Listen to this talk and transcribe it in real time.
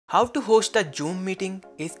How to host a Zoom meeting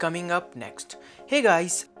is coming up next. Hey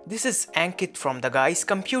guys, this is Ankit from the Guy's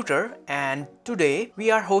Computer, and today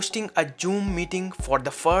we are hosting a Zoom meeting for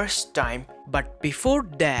the first time. But before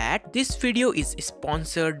that, this video is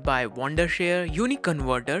sponsored by Wondershare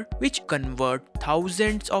Uniconverter, which convert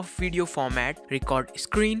thousands of video format, record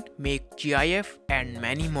screen, make GIF and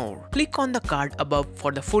many more. Click on the card above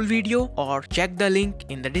for the full video or check the link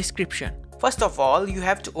in the description. First of all, you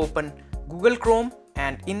have to open Google Chrome,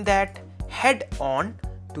 and in that head on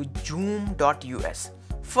to jhoom.us.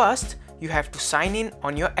 First you have to sign in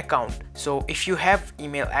on your account. So if you have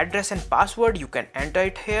email address and password, you can enter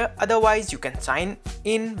it here. Otherwise you can sign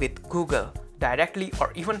in with Google directly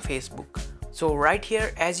or even Facebook. So right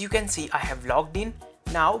here, as you can see, I have logged in.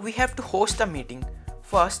 Now we have to host a meeting.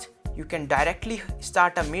 First you can directly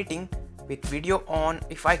start a meeting with video on.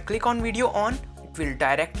 If I click on video on, it will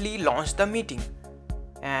directly launch the meeting,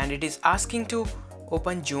 and it is asking to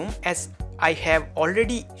open Zoom. As I have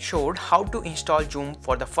already showed how to install Zoom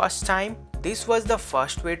for the first time, this was the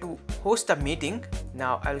first way to host a meeting.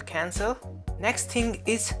 Now I'll cancel. Next thing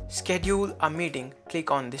is schedule a meeting. Click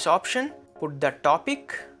on this option, put the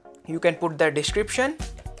topic, you can put the description,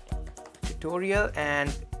 tutorial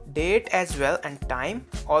and date as well, and time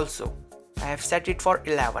also. I have set it for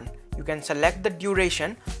 11. You can select the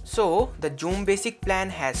duration. So the Zoom basic plan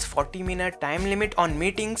has 40-minute time limit on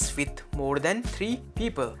meetings with more than 3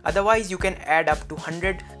 people. Otherwise you can add up to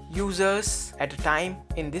 100 users at a time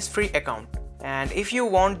in this free account. And if you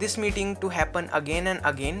want this meeting to happen again and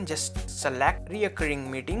again, just select reoccurring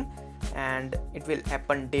meeting and it will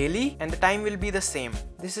happen daily and the time will be the same.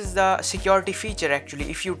 This is the security feature actually.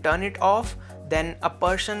 If you turn it off, then a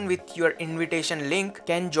person with your invitation link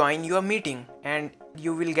can join your meeting and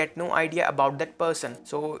you will get no idea about that person.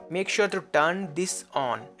 So make sure to turn this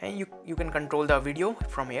on, and you can control the video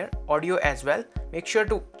from here, audio as well. Make sure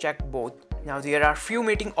to check both. Now there are few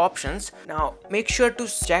meeting options. Now make sure to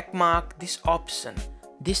check mark this option.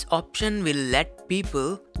 This option will let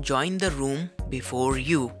people join the room before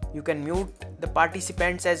you. You can mute the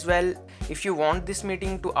participants as well. If you want this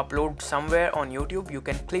meeting to upload somewhere on YouTube, you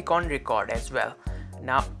can click on record as well.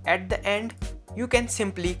 Now at the end, you can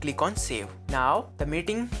simply click on save. Now the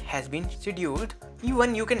meeting has been scheduled.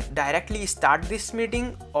 Even you can directly start this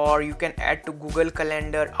meeting, or you can add to Google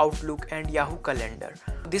Calendar, Outlook and Yahoo Calendar.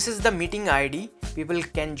 This is the meeting ID. People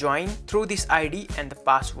can join through this ID and the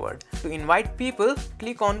password. To invite people,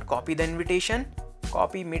 click on copy the invitation,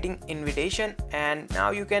 copy meeting invitation, and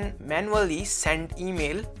now you can manually send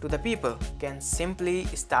email to the people. You can simply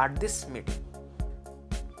start this meeting.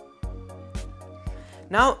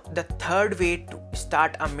 Now the third way to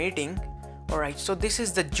start a meeting. Alright, so this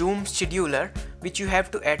is the Jhoom Scheduler, which you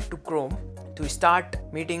have to add to Chrome to start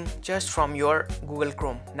meeting just from your Google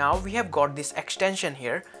Chrome. Now we have got this extension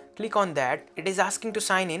here. Click on that. It is asking to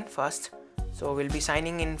sign in first. So we'll be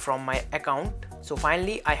signing in from my account. So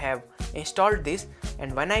finally I have installed this,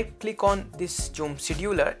 and when I click on this Jhoom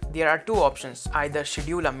Scheduler, there are two options: either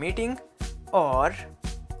schedule a meeting, or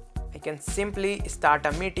I can simply start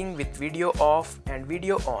a meeting with video off and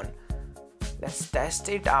video on. Let's test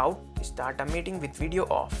it out. Start a meeting with video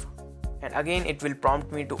off, and again it will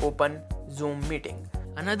prompt me to open Zoom meeting.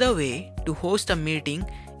 Another way to host a meeting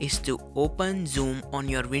is to open Zoom on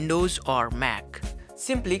your Windows or Mac.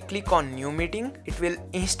 Simply click on new meeting. It will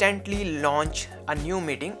instantly launch a new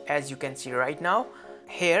meeting, as you can see right now.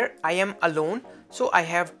 Here I am alone, so I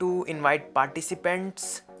have to invite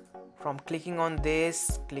participants from clicking on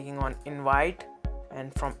this, clicking on invite,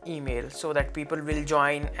 and from email, so that people will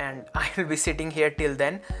join and I will be sitting here till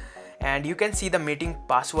then. And you can see the meeting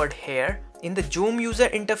password here. In the Zoom user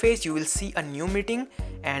interface, you will see a new meeting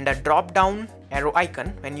and a drop down arrow icon.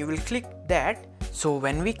 When you will click that, so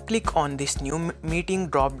when we click on this new meeting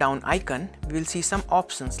drop down icon, we will see some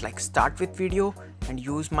options like start with video and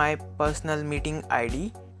use my personal meeting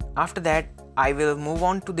ID. After that, I will move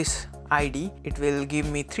on to this ID. It will give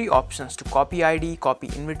me 3 options: to copy ID, copy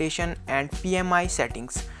invitation and PMI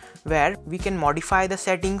settings, where we can modify the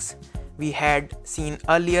settings we had seen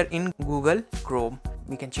earlier in Google Chrome.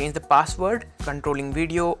 We can change the password, controlling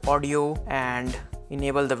video, audio, and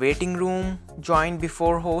enable the waiting room, join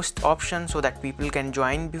before host option so that people can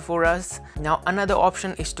join before us. Now another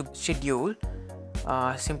option is to schedule.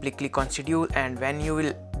 Simply click on schedule, and when you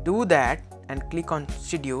will do that and click on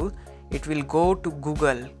schedule, it will go to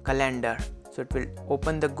Google Calendar. So it will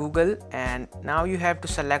open the Google, and now you have to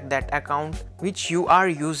select that account which you are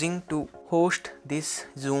using to host this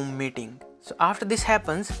Zoom meeting. So after this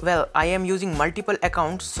happens, well, I am using multiple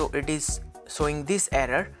accounts, so it is showing this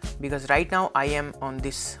error because right now I am on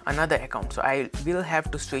this another account, so I will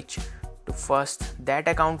have to switch to first that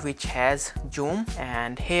account which has Jhoom,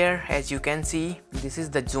 and here as you can see this is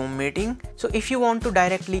the Jhoom meeting. So if you want to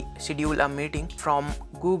directly schedule a meeting from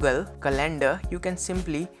Google Calendar, you can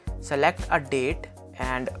simply select a date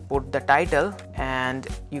and put the title, and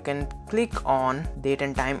you can click on date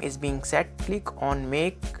and time is being set, click on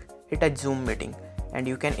make it a Jhoom meeting, and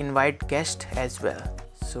you can invite guests as well.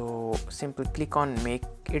 So simply click on make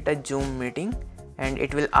it a Jhoom meeting and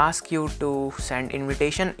it will ask you to send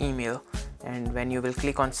invitation email, and when you will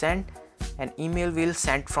click on send, an email will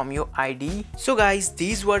send from your ID. So guys,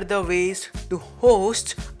 these were the ways to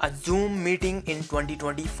host a Jhoom meeting in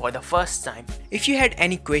 2020 for the first time. If you had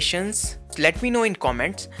any questions, let me know in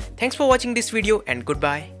comments. Thanks for watching this video and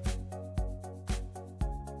goodbye.